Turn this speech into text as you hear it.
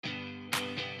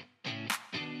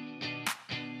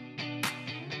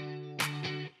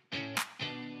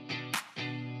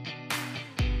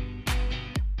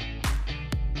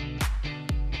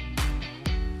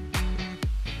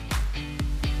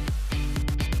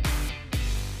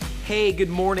Hey, good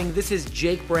morning. This is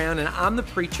Jake Brown, and I'm the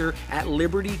preacher at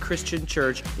Liberty Christian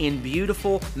Church in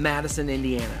beautiful Madison,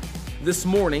 Indiana. This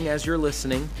morning, as you're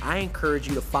listening, I encourage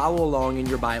you to follow along in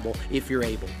your Bible if you're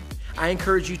able. I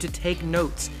encourage you to take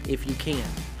notes if you can.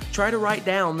 Try to write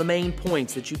down the main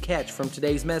points that you catch from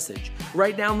today's message.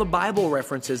 Write down the Bible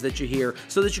references that you hear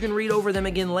so that you can read over them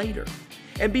again later.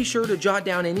 And be sure to jot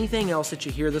down anything else that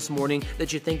you hear this morning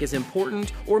that you think is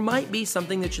important or might be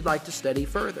something that you'd like to study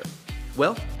further.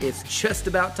 Well, it's just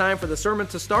about time for the sermon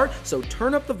to start, so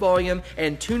turn up the volume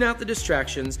and tune out the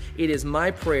distractions. It is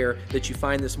my prayer that you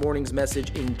find this morning's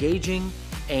message engaging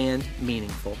and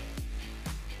meaningful.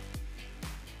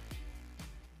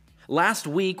 Last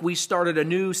week, we started a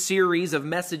new series of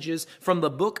messages from the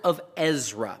book of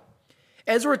Ezra.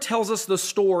 Ezra tells us the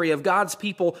story of God's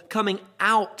people coming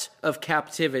out of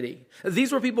captivity.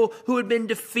 These were people who had been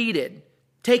defeated,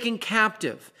 taken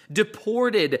captive,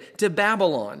 deported to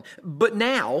Babylon. But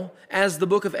now, as the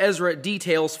book of Ezra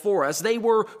details for us, they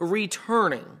were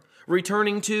returning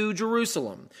to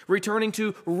Jerusalem, returning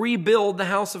to rebuild the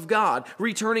house of God,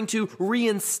 returning to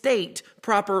reinstate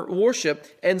proper worship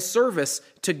and service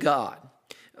to God.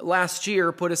 Last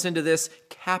year put us into this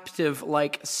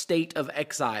captive-like state of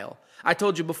exile. I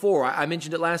told you before, I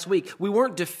mentioned it last week, we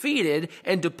weren't defeated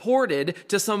and deported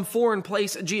to some foreign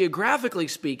place geographically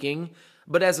speaking,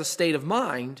 but as a state of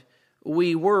mind,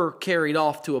 we were carried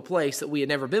off to a place that we had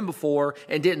never been before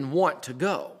and didn't want to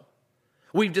go.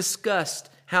 We've discussed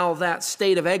how that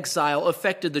state of exile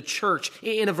affected the church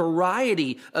in a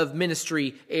variety of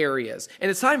ministry areas.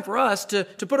 And it's time for us to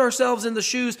put ourselves in the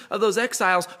shoes of those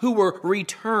exiles who were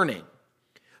returning.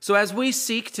 So as we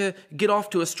seek to get off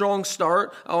to a strong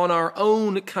start on our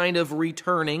own kind of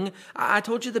returning, I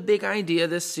told you the big idea of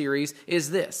this series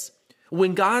is this.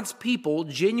 When God's people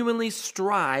genuinely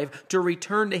strive to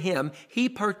return to Him, He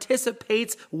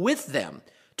participates with them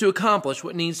to accomplish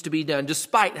what needs to be done,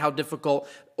 despite how difficult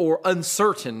or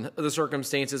uncertain the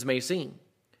circumstances may seem.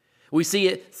 We see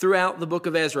it throughout the book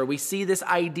of Ezra. We see this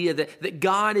idea that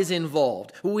God is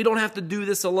involved. We don't have to do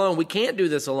this alone. We can't do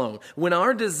this alone. When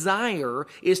our desire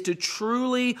is to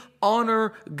truly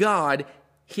honor God,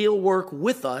 He'll work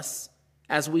with us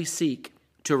as we seek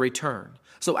to return.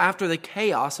 So after the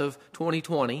chaos of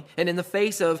 2020 and in the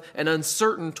face of an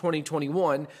uncertain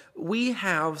 2021, we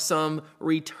have some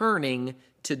returning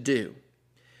to do.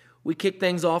 We kicked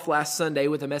things off last Sunday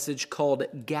with a message called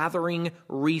Gathering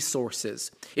Resources.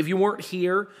 If you weren't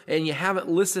here and you haven't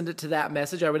listened to that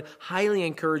message, I would highly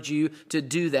encourage you to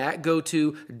do that. Go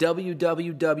to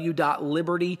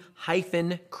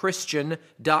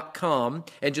www.liberty-christian.com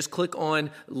and just click on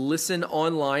Listen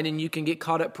Online, and you can get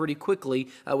caught up pretty quickly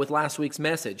with last week's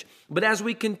message. But as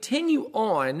we continue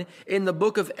on in the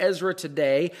book of Ezra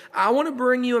today, I want to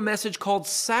bring you a message called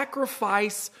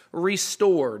Sacrifice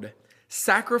Restored.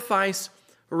 Sacrifice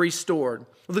restored.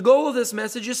 The goal of this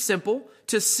message is simple: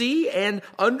 to see and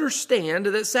understand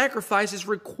that sacrifice is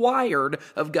required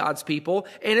of God's people,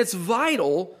 and it's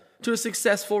vital to a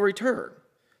successful return.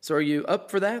 So are you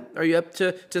up for that? Are you up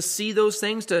to see those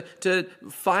things, to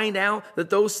find out that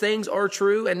those things are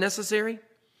true and necessary?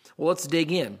 Well, let's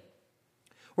dig in.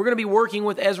 We're going to be working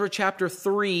with Ezra chapter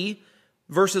 3,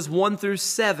 verses 1 through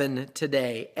 7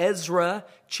 today. Ezra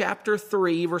chapter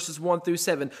 3, verses 1 through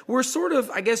 7. We're sort of,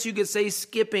 I guess you could say,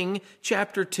 skipping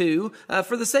chapter 2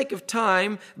 for the sake of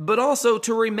time, but also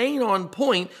to remain on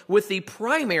point with the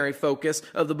primary focus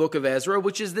of the book of Ezra,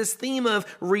 which is this theme of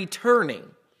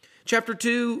returning. Chapter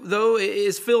 2, though,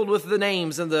 is filled with the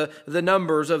names and the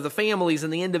numbers of the families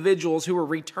and the individuals who were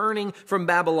returning from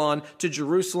Babylon to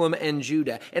Jerusalem and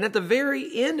Judah. And at the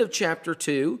very end of chapter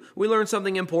 2, we learn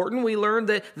something important. We learn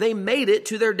that they made it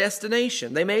to their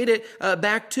destination. They made it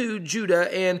back to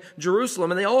Judah and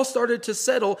Jerusalem, and they all started to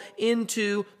settle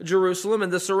into Jerusalem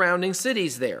and the surrounding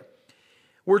cities there.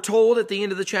 We're told at the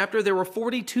end of the chapter there were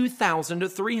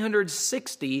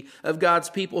 42,360 of God's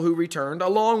people who returned,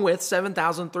 along with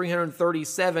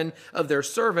 7,337 of their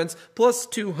servants, plus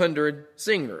 200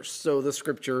 singers, so the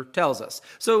scripture tells us.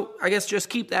 So I guess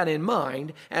just keep that in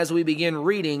mind as we begin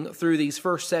reading through these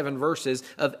first 7 verses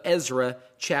of Ezra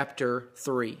chapter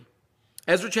 3.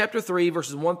 Ezra chapter 3,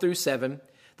 verses 1 through 7,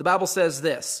 the Bible says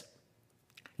this: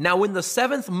 Now when the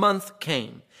 7th month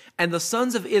came, and the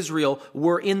sons of Israel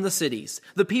were in the cities,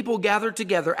 the people gathered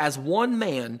together as one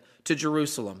man to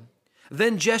Jerusalem.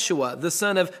 Then Jeshua, the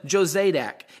son of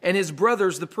Jozadak, and his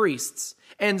brothers the priests,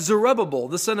 and Zerubbabel,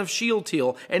 the son of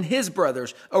Shealtiel, and his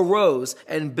brothers arose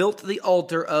and built the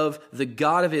altar of the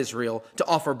God of Israel to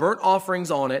offer burnt offerings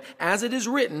on it, as it is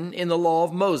written in the law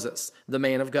of Moses, the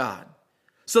man of God.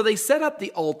 So they set up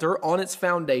the altar on its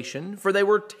foundation, for they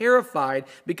were terrified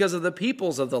because of the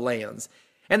peoples of the lands.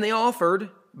 And they offered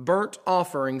burnt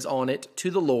offerings on it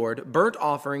to the Lord, burnt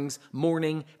offerings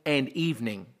morning and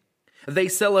evening. They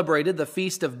celebrated the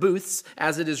Feast of Booths,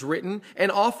 as it is written,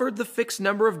 and offered the fixed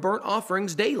number of burnt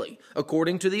offerings daily,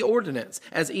 according to the ordinance,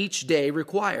 as each day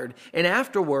required. And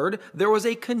afterward there was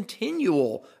a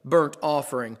continual burnt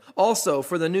offering, also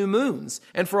for the new moons,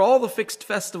 and for all the fixed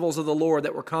festivals of the Lord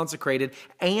that were consecrated,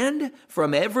 and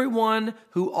from everyone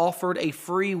who offered a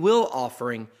free will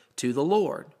offering to the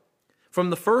Lord. From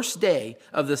the first day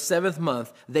of the 7th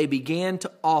month, they began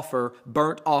to offer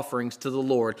burnt offerings to the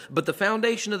Lord, but the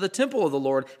foundation of the temple of the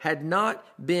Lord had not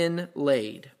been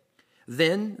laid.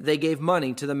 Then they gave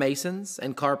money to the masons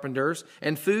and carpenters,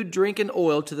 and food, drink, and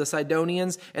oil to the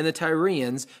Sidonians and the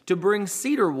Tyrians to bring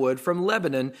cedar wood from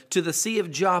Lebanon to the Sea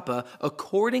of Joppa,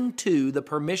 according to the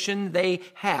permission they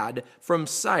had from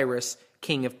Cyrus,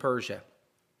 king of Persia.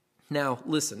 Now,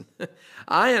 listen,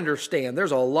 I understand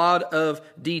there's a lot of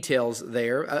details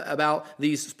there about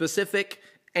these specific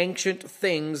ancient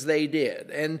things they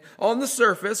did. And on the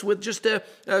surface, with just a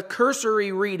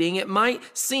cursory reading, it might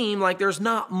seem like there's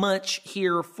not much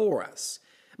here for us.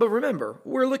 But remember,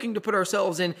 we're looking to put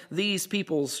ourselves in these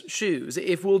people's shoes.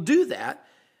 If we'll do that,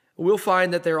 we'll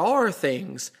find that there are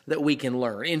things that we can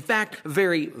learn. In fact,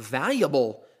 very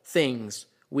valuable things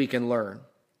we can learn.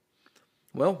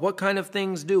 Well, what kind of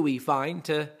things do we find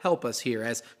to help us here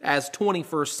as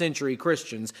 21st century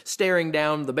Christians staring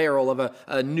down the barrel of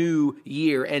a new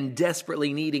year and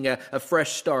desperately needing a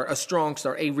fresh start, a strong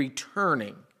start, a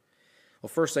returning? Well,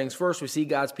 first things first, we see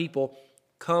God's people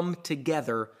come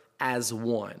together as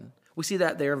one. We see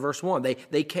that there in verse 1.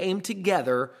 They came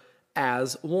together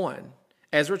as one.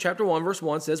 Ezra chapter 1 verse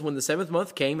 1 says, when the 7th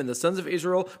month came and the sons of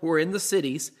Israel were in the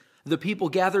cities, the people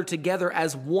gathered together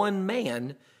as one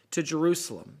man to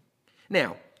Jerusalem.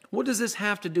 Now, what does this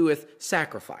have to do with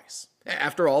sacrifice?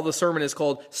 After all, the sermon is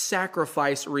called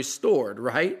Sacrifice Restored,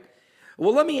 right?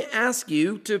 Well, let me ask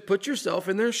you to put yourself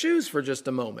in their shoes for just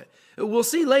a moment. We'll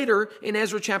see later in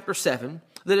Ezra chapter 7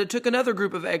 that it took another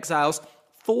group of exiles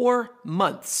 4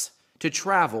 months to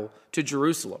travel to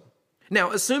Jerusalem.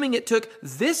 Now, assuming it took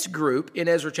this group in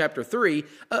Ezra chapter 3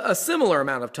 a similar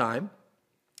amount of time,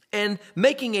 and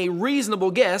making a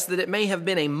reasonable guess that it may have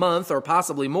been a month or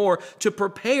possibly more to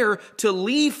prepare to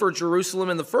leave for Jerusalem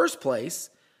in the first place,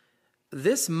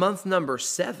 this month number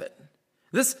 7,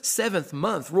 this 7th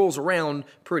month rolls around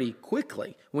pretty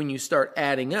quickly when you start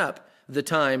adding up the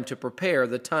time to prepare,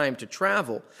 the time to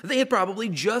travel. They had probably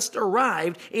just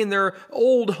arrived in their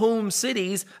old home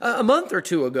cities a month or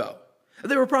two ago.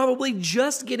 They were probably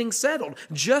just getting settled,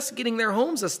 just getting their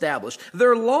homes established.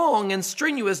 Their long and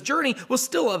strenuous journey was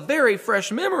still a very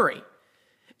fresh memory.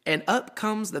 And up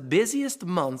comes the busiest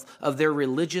month of their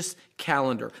religious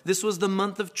calendar. This was the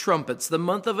month of trumpets, the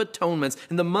month of atonements,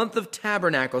 and the month of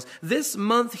tabernacles. This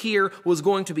month here was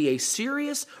going to be a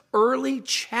serious early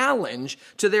challenge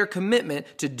to their commitment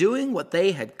to doing what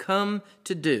they had come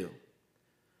to do.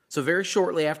 So very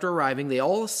shortly after arriving, they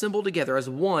all assembled together as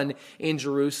one in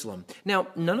Jerusalem. Now,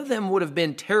 none of them would have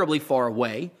been terribly far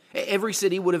away. Every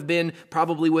city would have been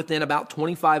probably within about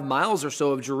 25 miles or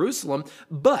so of Jerusalem.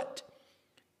 But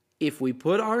if we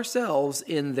put ourselves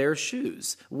in their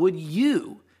shoes, would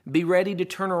you be ready to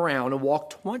turn around and walk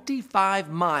 25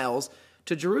 miles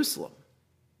to Jerusalem?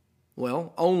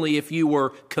 Well, only if you were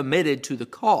committed to the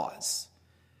cause.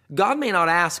 God may not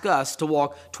ask us to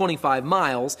walk 25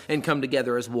 miles and come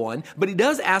together as one, but he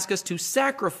does ask us to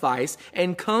sacrifice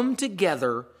and come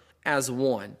together as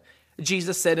one.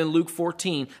 Jesus said in Luke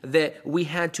 14 that we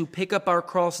had to pick up our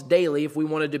cross daily if we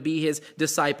wanted to be his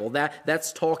disciple.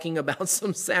 That's talking about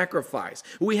some sacrifice.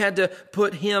 We had to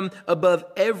put him above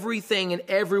everything and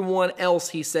everyone else,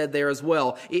 he said there as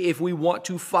well, if we want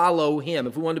to follow him,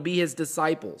 if we want to be his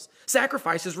disciples.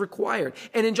 Sacrifice is required.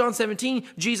 And in John 17,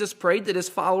 Jesus prayed that his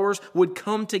followers would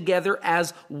come together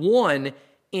as one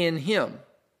in him.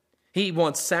 He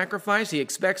wants sacrifice. He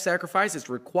expects sacrifice. It's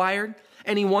required.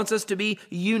 And he wants us to be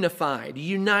unified,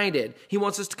 united. He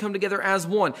wants us to come together as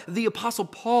one. The Apostle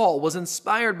Paul was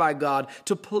inspired by God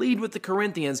to plead with the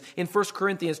Corinthians in 1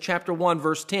 Corinthians chapter 1,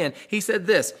 verse 10. He said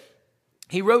this.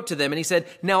 He wrote to them and he said,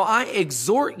 "Now I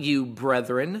exhort you,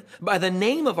 brethren, by the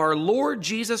name of our Lord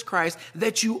Jesus Christ,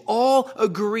 that you all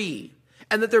agree,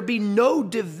 and that there be no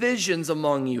divisions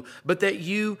among you, but that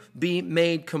you be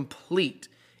made complete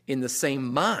in the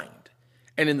same mind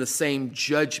and in the same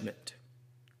judgment."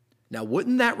 Now,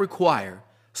 wouldn't that require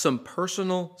some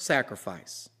personal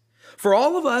sacrifice? For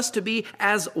all of us to be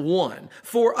as one,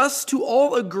 for us to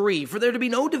all agree, for there to be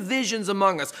no divisions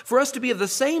among us, for us to be of the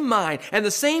same mind and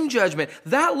the same judgment,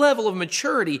 that level of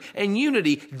maturity and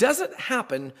unity doesn't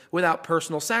happen without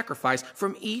personal sacrifice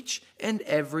from each and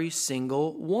every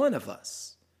single one of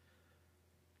us.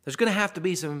 There's going to have to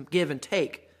be some give and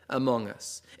take among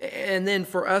us. And then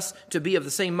for us to be of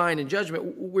the same mind and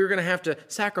judgment, we're going to have to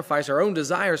sacrifice our own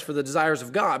desires for the desires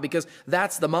of God, because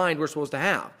that's the mind we're supposed to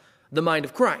have, the mind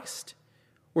of Christ.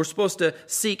 We're supposed to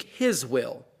seek His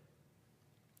will.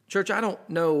 Church, I don't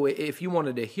know if you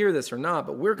wanted to hear this or not,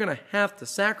 but we're going to have to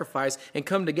sacrifice and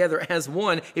come together as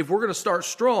one if we're going to start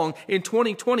strong in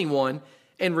 2021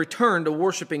 and return to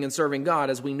worshiping and serving God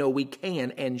as we know we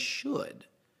can and should.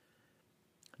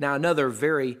 Now, another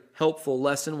very helpful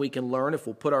lesson we can learn if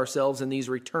we'll put ourselves in these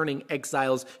returning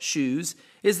exiles' shoes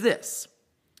is this.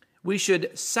 We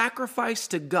should sacrifice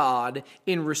to God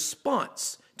in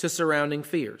response to surrounding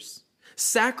fears.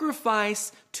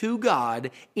 Sacrifice to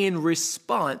God in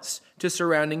response to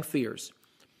surrounding fears.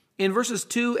 In verses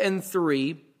 2 and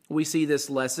 3, we see this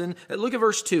lesson. Look at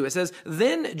verse 2. It says,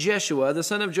 Then Jeshua, the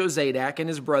son of Jozadak, and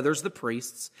his brothers, the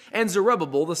priests, and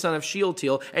Zerubbabel, the son of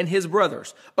Shealtiel, and his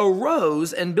brothers,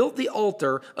 arose and built the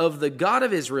altar of the God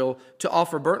of Israel to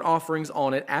offer burnt offerings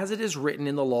on it, as it is written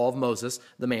in the law of Moses,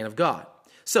 the man of God.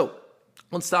 So,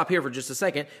 let's stop here for just a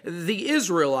second. The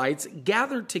Israelites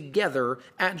gathered together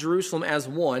at Jerusalem as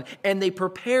one, and they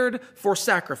prepared for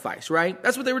sacrifice, right?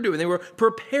 That's what they were doing. They were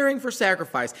preparing for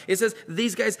sacrifice. It says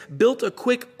these guys built a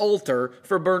quick altar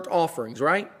for burnt offerings,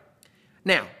 right?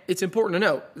 Now, it's important to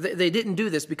note, they didn't do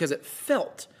this because it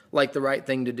felt like the right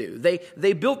thing to do.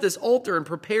 They built this altar and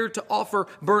prepared to offer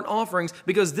burnt offerings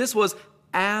because this was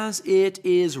as it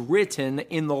is written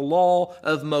in the law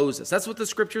of Moses. That's what the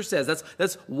scripture says.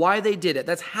 That's why they did it.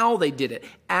 That's how they did it.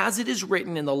 As it is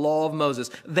written in the law of Moses.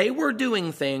 They were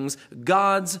doing things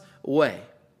God's way.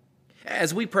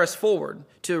 As we press forward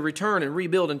to return and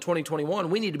rebuild in 2021,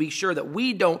 we need to be sure that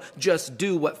we don't just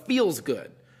do what feels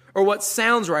good or what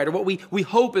sounds right or what we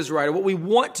hope is right or what we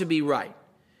want to be right.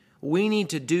 We need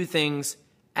to do things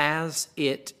as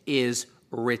it is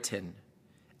written.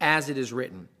 As it is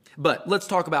written. But let's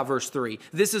talk about verse 3.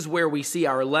 This is where we see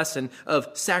our lesson of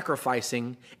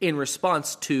sacrificing in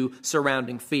response to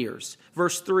surrounding fears.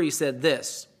 Verse 3 said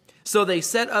this, So they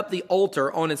set up the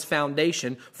altar on its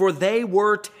foundation, for they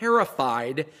were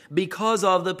terrified because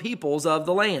of the peoples of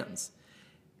the lands.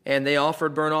 And they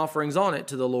offered burnt offerings on it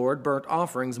to the Lord, burnt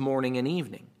offerings morning and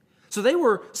evening. So they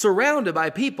were surrounded by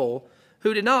people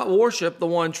who did not worship the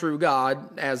one true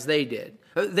God as they did.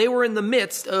 They were in the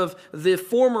midst of the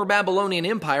former Babylonian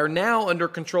Empire, now under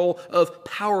control of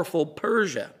powerful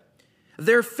Persia.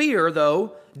 Their fear,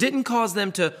 though, didn't cause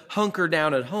them to hunker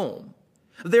down at home.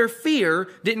 Their fear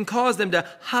didn't cause them to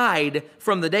hide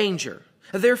from the danger.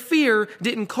 Their fear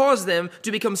didn't cause them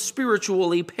to become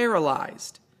spiritually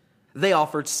paralyzed. They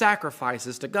offered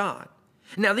sacrifices to God.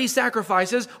 Now, these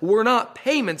sacrifices were not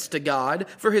payments to God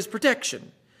for His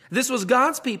protection. This was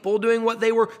God's people doing what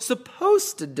they were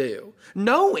supposed to do,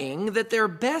 knowing that their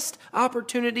best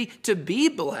opportunity to be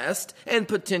blessed and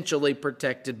potentially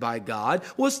protected by God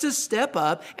was to step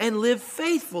up and live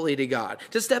faithfully to God,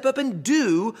 to step up and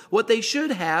do what they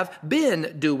should have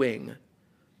been doing.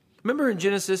 Remember in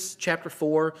Genesis chapter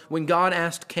 4, when God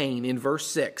asked Cain in verse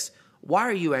 6, Why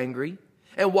are you angry?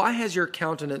 And why has your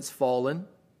countenance fallen?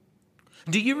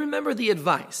 Do you remember the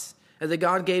advice that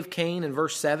God gave Cain in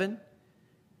verse 7?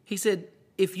 He said,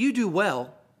 If you do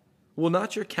well, will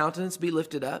not your countenance be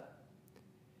lifted up?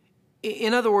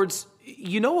 In other words,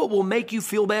 you know what will make you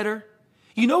feel better?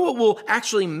 You know what will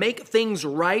actually make things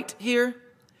right here?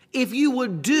 If you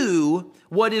would do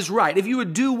what is right, if you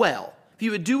would do well, if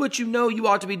you would do what you know you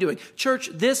ought to be doing. Church,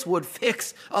 this would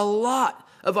fix a lot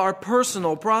of our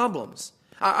personal problems.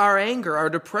 Our anger, our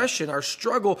depression, our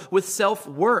struggle with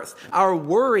self-worth, our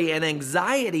worry and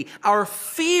anxiety, our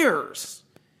fears.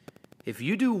 If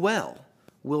you do well,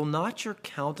 will not your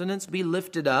countenance be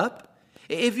lifted up?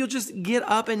 If you'll just get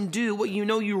up and do what you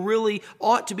know you really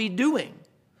ought to be doing.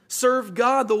 Serve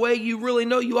God the way you really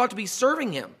know you ought to be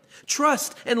serving Him.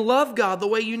 Trust and love God the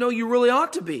way you know you really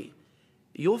ought to be.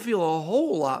 You'll feel a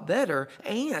whole lot better,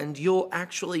 and you'll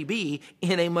actually be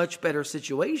in a much better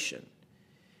situation.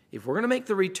 If we're going to make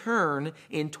the return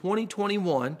in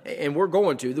 2021, and we're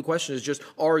going to, the question is just,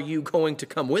 are you going to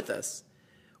come with us?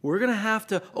 We're going to have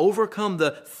to overcome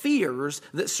the fears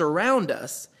that surround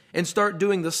us and start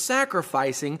doing the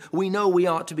sacrificing we know we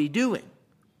ought to be doing.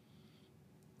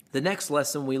 The next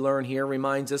lesson we learn here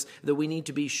reminds us that we need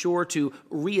to be sure to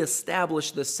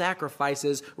reestablish the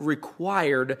sacrifices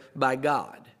required by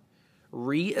God.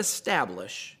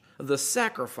 Reestablish the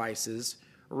sacrifices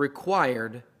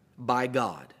required by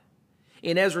God.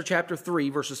 In Ezra chapter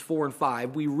 3, verses 4 and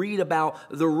 5, we read about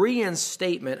the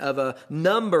reinstatement of a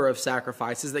number of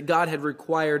sacrifices that God had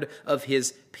required of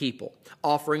his people.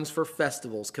 Offerings for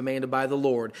festivals commanded by the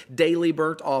Lord, daily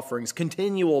burnt offerings,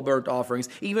 continual burnt offerings,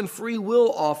 even free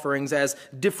will offerings as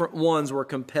different ones were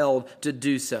compelled to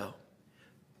do so.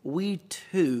 We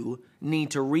too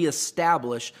need to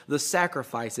reestablish the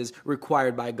sacrifices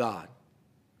required by God.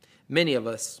 Many of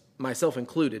us, myself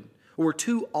included, we're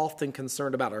too often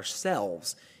concerned about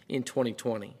ourselves in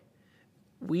 2020.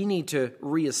 We need to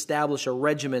reestablish a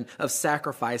regimen of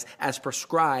sacrifice as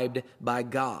prescribed by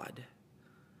God.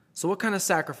 So what kind of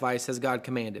sacrifice has God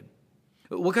commanded?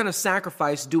 What kind of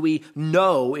sacrifice do we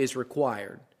know is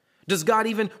required? Does God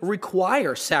even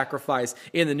require sacrifice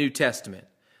in the New Testament?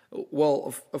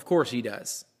 Well, of course he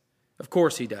does. Of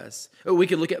course he does. We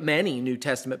could look at many New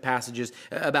Testament passages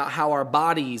about how our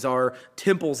bodies are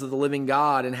temples of the living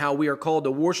God and how we are called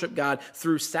to worship God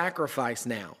through sacrifice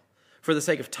now. For the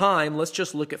sake of time, let's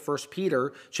just look at 1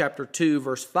 Peter chapter 2,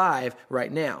 verse 5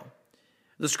 right now.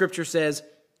 The scripture says,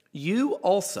 "You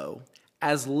also,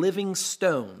 as living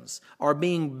stones, are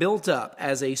being built up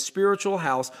as a spiritual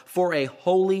house for a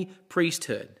holy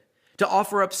priesthood, to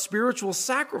offer up spiritual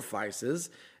sacrifices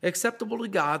acceptable to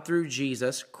God through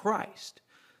Jesus Christ."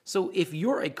 So if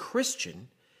you're a Christian,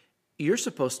 you're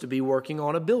supposed to be working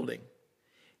on a building.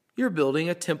 You're building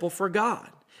a temple for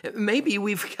God. Maybe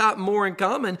we've got more in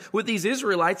common with these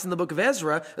Israelites in the book of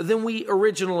Ezra than we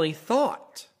originally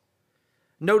thought.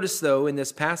 Notice, though, in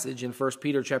this passage in 1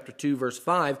 Peter chapter 2, verse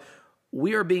 5,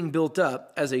 we are being built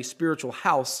up as a spiritual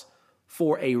house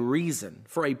for a reason,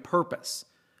 for a purpose.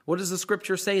 What does the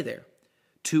scripture say there?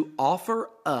 To offer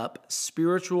up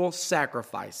spiritual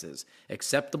sacrifices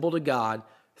acceptable to God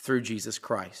through Jesus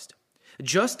Christ.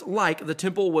 Just like the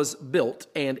temple was built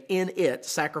and in it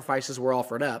sacrifices were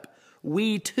offered up,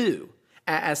 we too,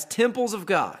 as temples of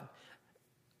God,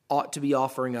 ought to be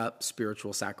offering up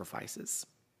spiritual sacrifices.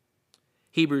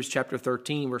 Hebrews chapter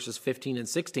 13, verses 15 and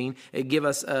 16, give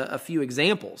us a few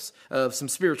examples of some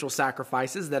spiritual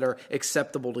sacrifices that are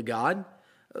acceptable to God.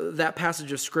 That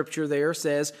passage of scripture there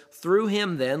says, "Through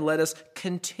him then let us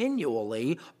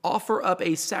continually offer up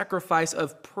a sacrifice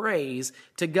of praise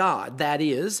to God, that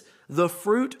is, the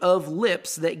fruit of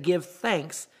lips that give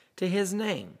thanks to his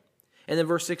name." And then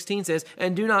verse 16 says,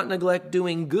 "And do not neglect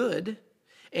doing good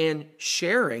and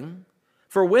sharing,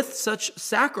 for with such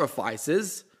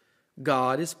sacrifices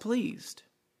God is pleased."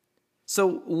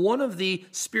 So one of the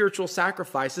spiritual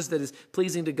sacrifices that is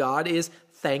pleasing to God is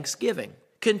thanksgiving.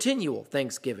 Continual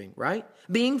thanksgiving, right?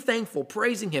 Being thankful,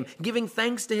 praising him, giving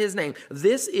thanks to his name.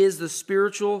 This is the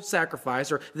spiritual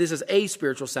sacrifice, or this is a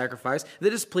spiritual sacrifice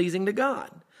that is pleasing to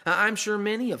God. I'm sure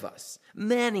many of us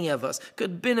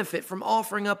could benefit from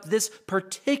offering up this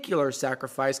particular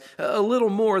sacrifice a little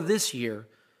more this year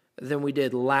than we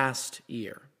did last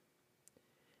year.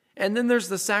 And then there's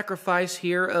the sacrifice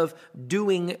here of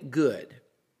doing good.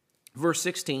 Verse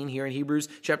 16 here in Hebrews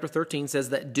chapter 13 says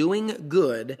that doing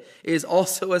good is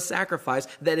also a sacrifice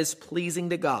that is pleasing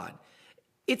to God.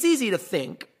 It's easy to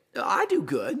think, I do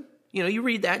good. You know, you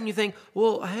read that and you think,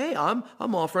 well, hey, I'm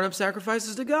offering up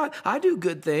sacrifices to God. I do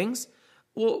good things.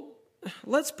 Well,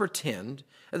 let's pretend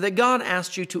that God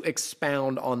asked you to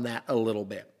expound on that a little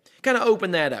bit. Kind of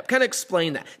open that up. Kind of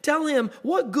explain that. Tell him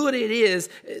what good it is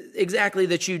exactly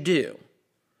that you do.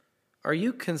 Are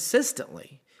you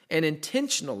consistently and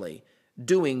intentionally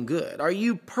doing good? Are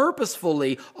you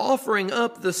purposefully offering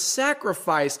up the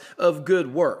sacrifice of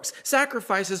good works?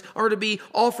 Sacrifices are to be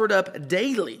offered up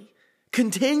daily,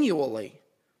 continually.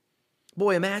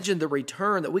 Boy, imagine the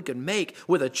return that we could make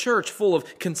with a church full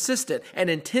of consistent and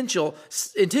intentional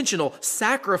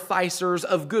sacrificers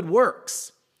of good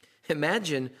works.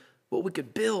 Imagine what we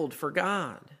could build for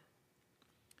God.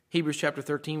 Hebrews chapter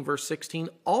 13, verse 16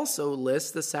 also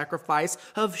lists the sacrifice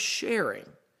of sharing.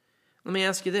 Let me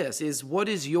ask you this, is what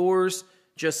is yours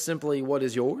just simply what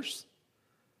is yours?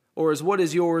 Or is what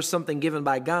is yours something given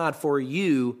by God for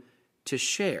you to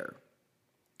share?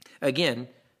 Again,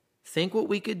 think what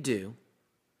we could do.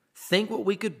 Think what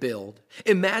we could build.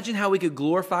 Imagine how we could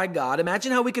glorify God.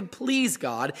 Imagine how we could please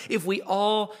God if we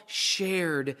all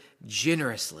shared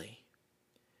generously.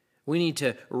 We need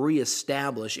to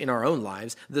reestablish in our own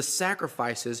lives the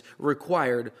sacrifices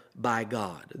required by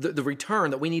God. The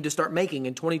return that we need to start making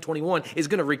in 2021 is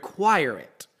going to require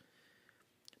it.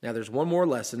 Now, there's one more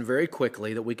lesson very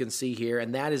quickly that we can see here,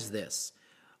 and that is this.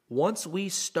 Once we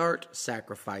start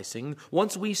sacrificing,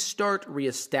 once we start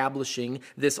reestablishing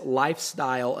this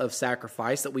lifestyle of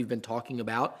sacrifice that we've been talking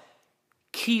about,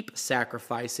 keep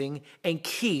sacrificing and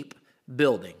keep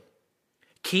building.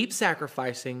 Keep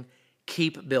sacrificing,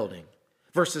 keep building.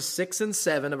 Verses 6 and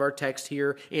 7 of our text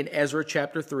here in Ezra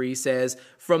chapter 3 says,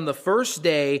 "From the first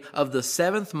day of the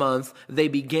 7th month, they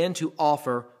began to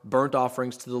offer burnt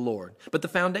offerings to the Lord. But the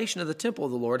foundation of the temple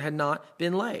of the Lord had not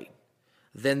been laid.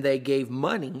 Then they gave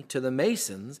money to the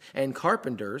masons and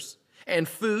carpenters, and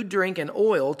food, drink, and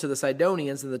oil to the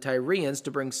Sidonians and the Tyrians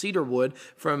to bring cedar wood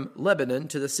from Lebanon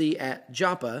to the sea at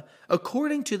Joppa,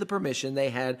 according to the permission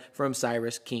they had from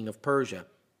Cyrus, king of Persia."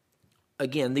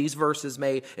 Again, these verses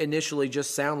may initially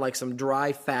just sound like some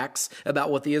dry facts about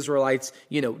what the Israelites,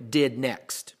 did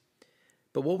next.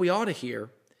 But what we ought to hear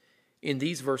in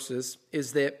these verses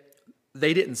is that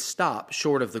they didn't stop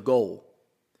short of the goal.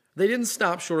 They didn't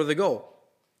stop short of the goal.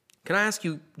 Can I ask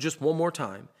you just one more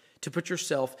time to put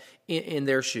yourself in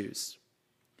their shoes?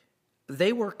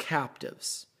 They were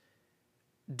captives,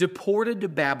 deported to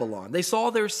Babylon. They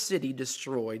saw their city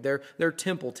destroyed, their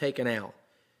temple taken out.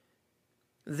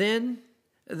 Then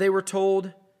they were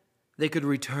told they could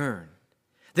return.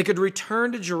 They could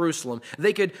return to Jerusalem.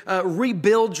 They could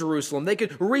rebuild Jerusalem. They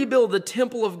could rebuild the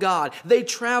temple of God. They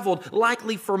traveled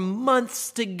likely for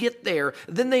months to get there.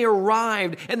 Then they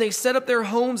arrived and they set up their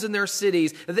homes in their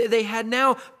cities. They had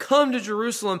now come to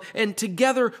Jerusalem, and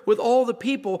together with all the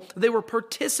people, they were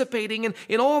participating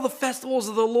in all the festivals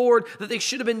of the Lord that they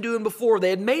should have been doing before. They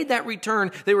had made that return.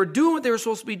 They were doing what they were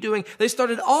supposed to be doing. They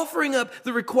started offering up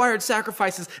the required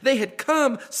sacrifices. They had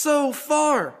come so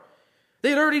far. They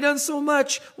had already done so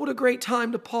much. What a great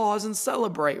time to pause and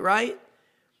celebrate, right?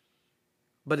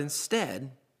 But instead,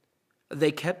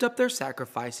 they kept up their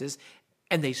sacrifices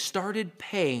and they started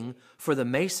paying for the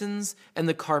masons and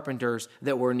the carpenters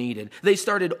that were needed. They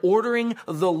started ordering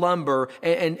the lumber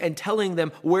and telling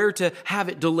them where to have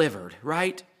it delivered,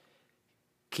 right?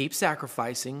 Keep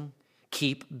sacrificing,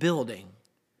 keep building.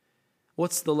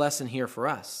 What's the lesson here for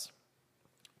us?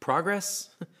 Progress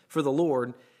for the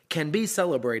Lord can be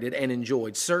celebrated and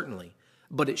enjoyed, certainly,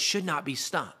 but it should not be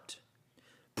stopped.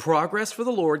 Progress for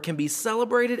the Lord can be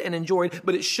celebrated and enjoyed,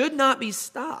 but it should not be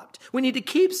stopped. We need to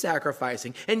keep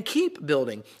sacrificing and keep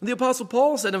building. The Apostle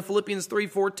Paul said in Philippians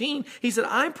 3:14, he said,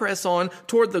 "I press on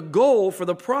toward the goal for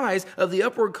the prize of the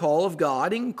upward call of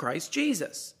God in Christ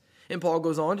Jesus." And Paul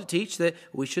goes on to teach that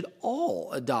we should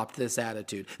all adopt this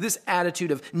attitude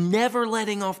of never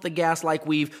letting off the gas like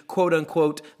we've, quote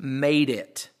unquote, made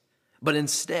it, but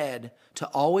instead to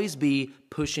always be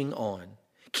pushing on.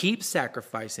 Keep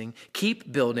sacrificing,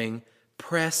 keep building,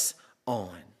 press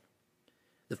on.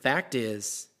 The fact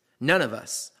is, none of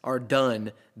us are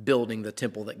done building the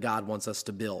temple that God wants us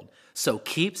to build. So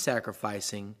keep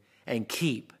sacrificing and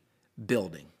keep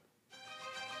building.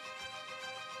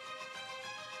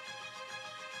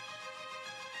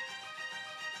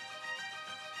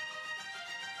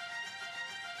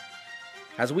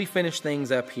 As we finish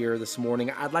things up here this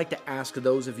morning, I'd like to ask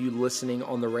those of you listening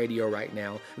on the radio right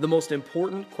now the most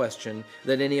important question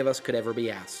that any of us could ever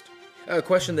be asked. A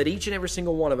question that each and every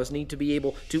single one of us need to be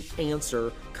able to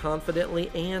answer confidently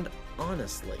and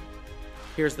honestly.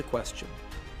 Here's the question.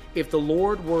 If the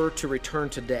Lord were to return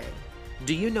today,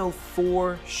 do you know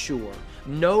for sure,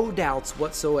 no doubts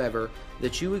whatsoever,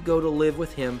 that you would go to live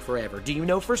with Him forever? Do you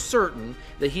know for certain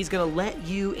that He's going to let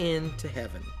you into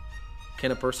heaven?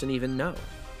 Can a person even know?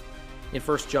 In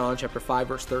 1 John chapter 5,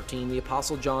 verse 13, the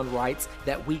Apostle John writes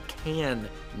that we can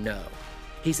know.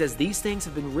 He says, "These things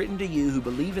have been written to you who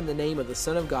believe in the name of the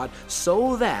Son of God,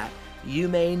 so that you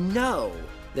may know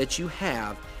that you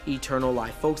have eternal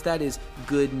life." Folks, that is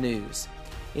good news.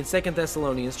 In 2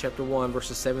 Thessalonians chapter 1,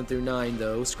 verses 7 through 9,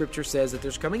 though, Scripture says that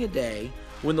there's coming a day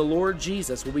when the Lord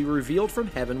Jesus will be revealed from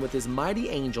heaven with His mighty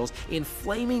angels in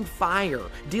flaming fire,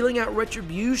 dealing out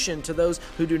retribution to those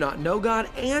who do not know God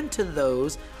and to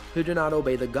those who do not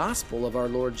obey the gospel of our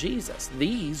Lord Jesus.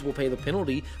 These will pay the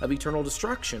penalty of eternal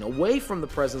destruction, away from the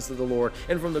presence of the Lord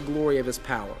and from the glory of His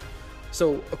power.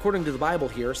 So, according to the Bible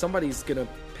here, somebody's going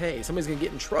to pay. Somebody's going to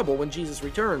get in trouble when Jesus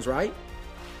returns, right?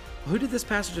 Who did this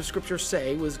passage of Scripture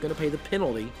say was going to pay the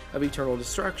penalty of eternal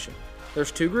destruction? There's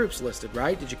two groups listed,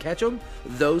 right? Did you catch them?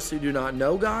 Those who do not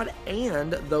know God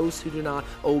and those who do not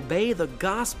obey the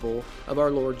gospel of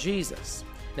our Lord Jesus.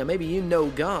 Now, maybe you know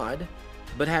God,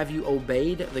 but have you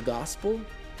obeyed the gospel?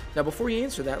 Now, before you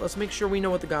answer that, let's make sure we know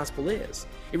what the gospel is.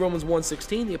 In Romans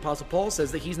 1:16, the Apostle Paul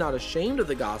says that he's not ashamed of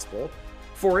the gospel,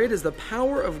 for it is the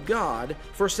power of God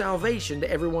for salvation to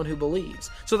everyone who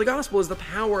believes. So the gospel is the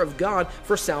power of God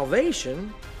for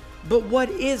salvation, but what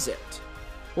is it?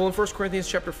 Well, in 1 Corinthians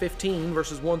chapter 15,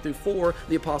 verses 1 through 4,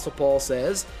 the Apostle Paul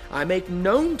says, "I make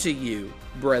known to you,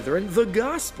 brethren, the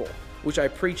gospel which I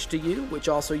preached to you, which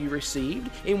also you received,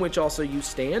 in which also you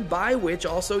stand, by which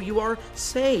also you are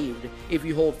saved, if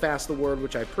you hold fast the word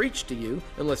which I preached to you,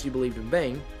 unless you believed in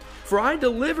vain. For I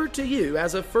delivered to you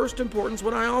as of first importance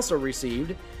what I also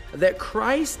received, that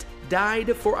Christ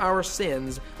died for our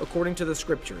sins according to the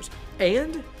Scriptures,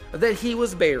 and that he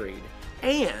was buried,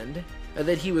 and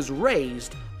that he was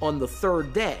raised on the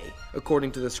third day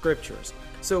according to the Scriptures.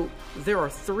 So there are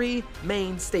three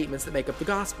main statements that make up the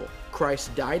gospel.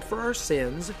 Christ died for our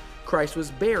sins, Christ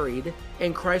was buried,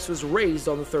 and Christ was raised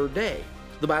on the third day.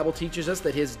 The Bible teaches us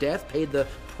that his death paid the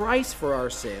price for our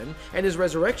sin, and his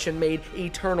resurrection made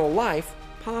eternal life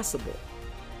possible.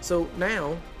 So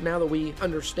now that we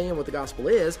understand what the gospel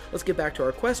is, let's get back to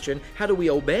our question: how do we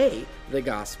obey the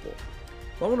gospel?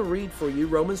 Well, I want to read for you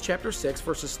Romans chapter 6,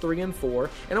 verses 3 and 4,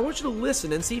 and I want you to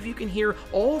listen and see if you can hear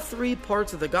all three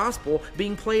parts of the gospel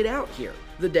being played out here: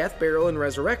 the death, burial, and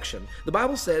resurrection. The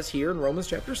Bible says here in Romans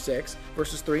chapter 6,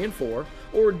 verses 3 and 4,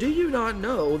 "Or do you not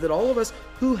know that all of us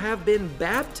who have been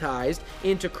baptized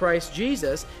into Christ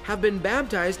Jesus have been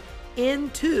baptized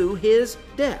into his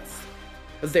death?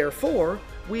 Therefore,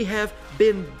 we have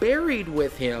been buried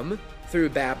with him through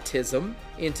baptism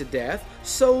into death,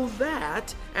 so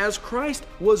that as Christ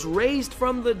was raised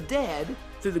from the dead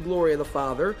through the glory of the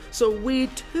Father, so we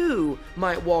too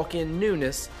might walk in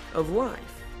newness of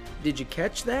life." Did you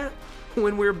catch that?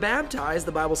 When we're baptized,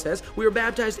 the Bible says, we are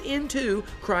baptized into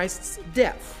Christ's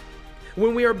death.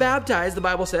 When we are baptized, the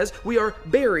Bible says, we are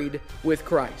buried with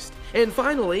Christ. And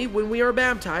finally, when we are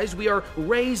baptized, we are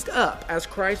raised up as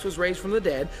Christ was raised from the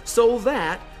dead, so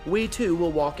that we too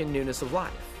will walk in newness of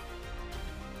life.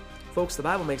 Folks, the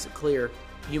Bible makes it clear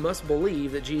you must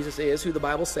believe that Jesus is who the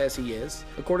Bible says he is.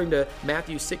 According to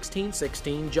Matthew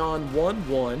 16:16, John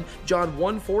 1:1, John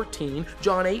 1:14,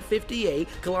 John 8:58,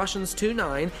 Colossians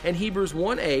 2:9, and Hebrews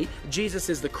 1:8, Jesus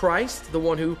is the Christ, the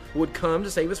one who would come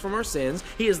to save us from our sins.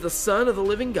 He is the Son of the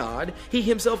living God. He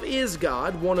himself is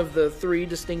God, one of the three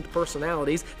distinct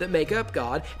personalities that make up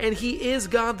God, and he is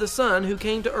God the Son who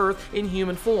came to earth in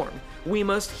human form. We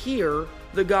must hear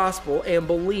the gospel and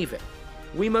believe it.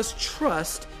 We must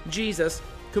trust Jesus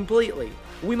completely.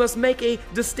 We must make a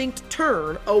distinct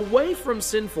turn away from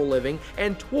sinful living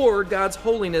and toward God's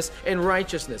holiness and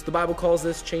righteousness. The Bible calls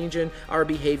this change in our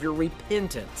behavior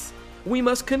repentance. We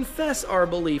must confess our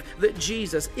belief that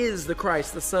Jesus is the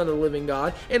Christ, the Son of the living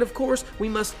God. And of course, we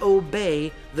must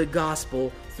obey the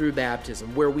gospel through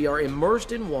baptism, where we are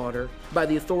immersed in water by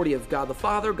the authority of God the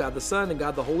Father, God the Son, and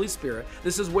God the Holy Spirit.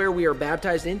 This is where we are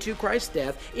baptized into Christ's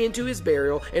death, into his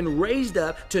burial, and raised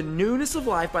up to newness of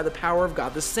life by the power of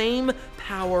God, the same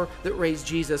power that raised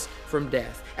Jesus from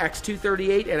death. Acts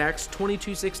 2:38 and Acts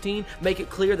 22:16 make it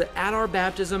clear that at our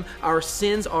baptism, our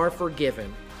sins are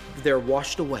forgiven. They're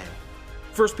washed away.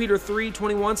 1 Peter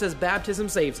 3:21 says baptism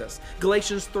saves us.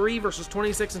 Galatians 3 verses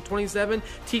 26 and 27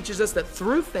 teaches us that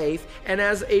through faith and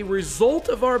as a result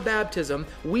of our baptism,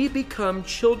 we become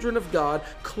children of God,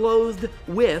 clothed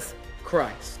with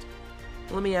Christ.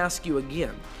 Let me ask you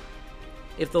again.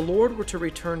 If the Lord were to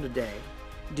return today,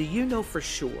 do you know for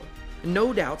sure,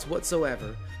 no doubts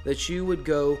whatsoever, that you would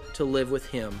go to live with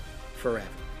him forever?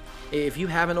 If you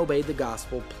haven't obeyed the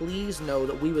gospel, please know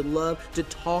that we would love to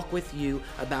talk with you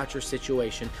about your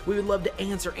situation. We would love to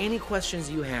answer any questions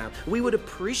you have. We would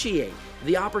appreciate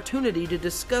the opportunity to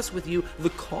discuss with you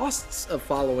the costs of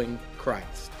following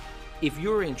Christ. If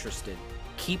you're interested,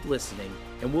 keep listening,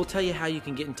 and we'll tell you how you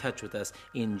can get in touch with us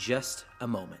in just a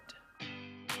moment.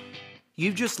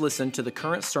 You've just listened to the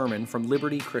current sermon from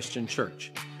Liberty Christian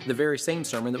Church, the very same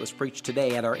sermon that was preached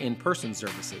today at our in-person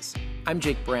services. I'm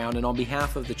Jake Brown, and on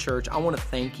behalf of the church, I want to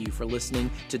thank you for listening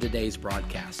to today's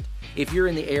broadcast. If you're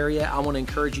in the area, I want to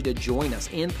encourage you to join us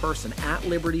in person at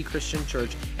Liberty Christian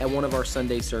Church at one of our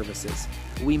Sunday services.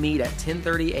 We meet at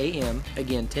 10:30 a.m.,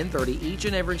 again 10:30 each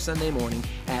and every Sunday morning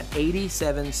at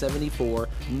 8774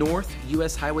 North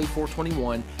US Highway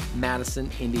 421,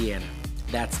 Madison, Indiana.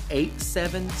 That's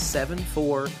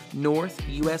 8774 North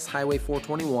US Highway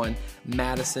 421,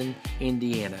 Madison,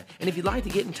 Indiana. And if you'd like to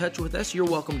get in touch with us, you're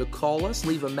welcome to call us,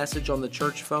 leave a message on the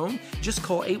church phone. Just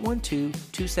call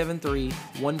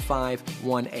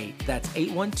 812-273-1518. That's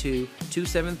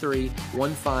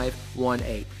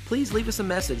 812-273-1518. Please leave us a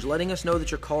message letting us know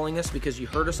that you're calling us because you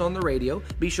heard us on the radio.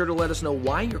 Be sure to let us know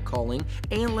why you're calling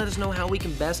and let us know how we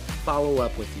can best follow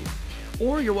up with you.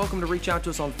 Or you're welcome to reach out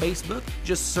to us on Facebook.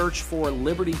 Just search for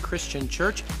Liberty Christian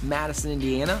Church, Madison,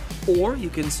 Indiana, or you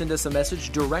can send us a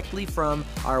message directly from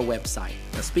our website.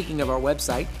 Now, speaking of our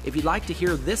website, if you'd like to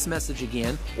hear this message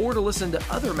again or to listen to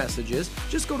other messages,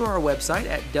 just go to our website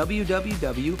at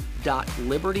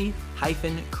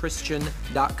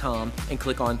www.liberty-christian.com and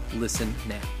click on Listen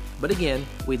Now. But again,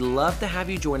 we'd love to have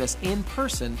you join us in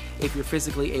person if you're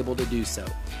physically able to do so.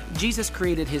 Jesus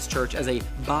created His church as a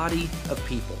body of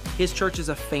people. His church is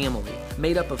a family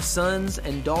made up of sons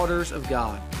and daughters of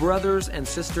God, brothers and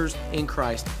sisters in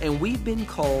Christ, and we've been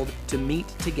called to meet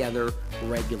together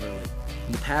regularly.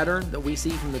 And the pattern that we see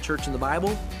from the church in the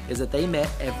Bible is that they met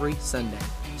every Sunday.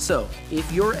 So, if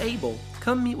you're able,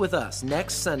 come meet with us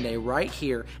next Sunday right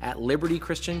here at Liberty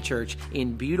Christian Church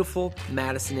in beautiful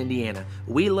Madison, Indiana.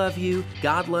 We love you,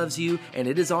 God loves you, and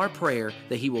it is our prayer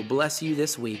that He will bless you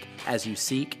this week as you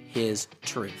seek His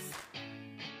truth.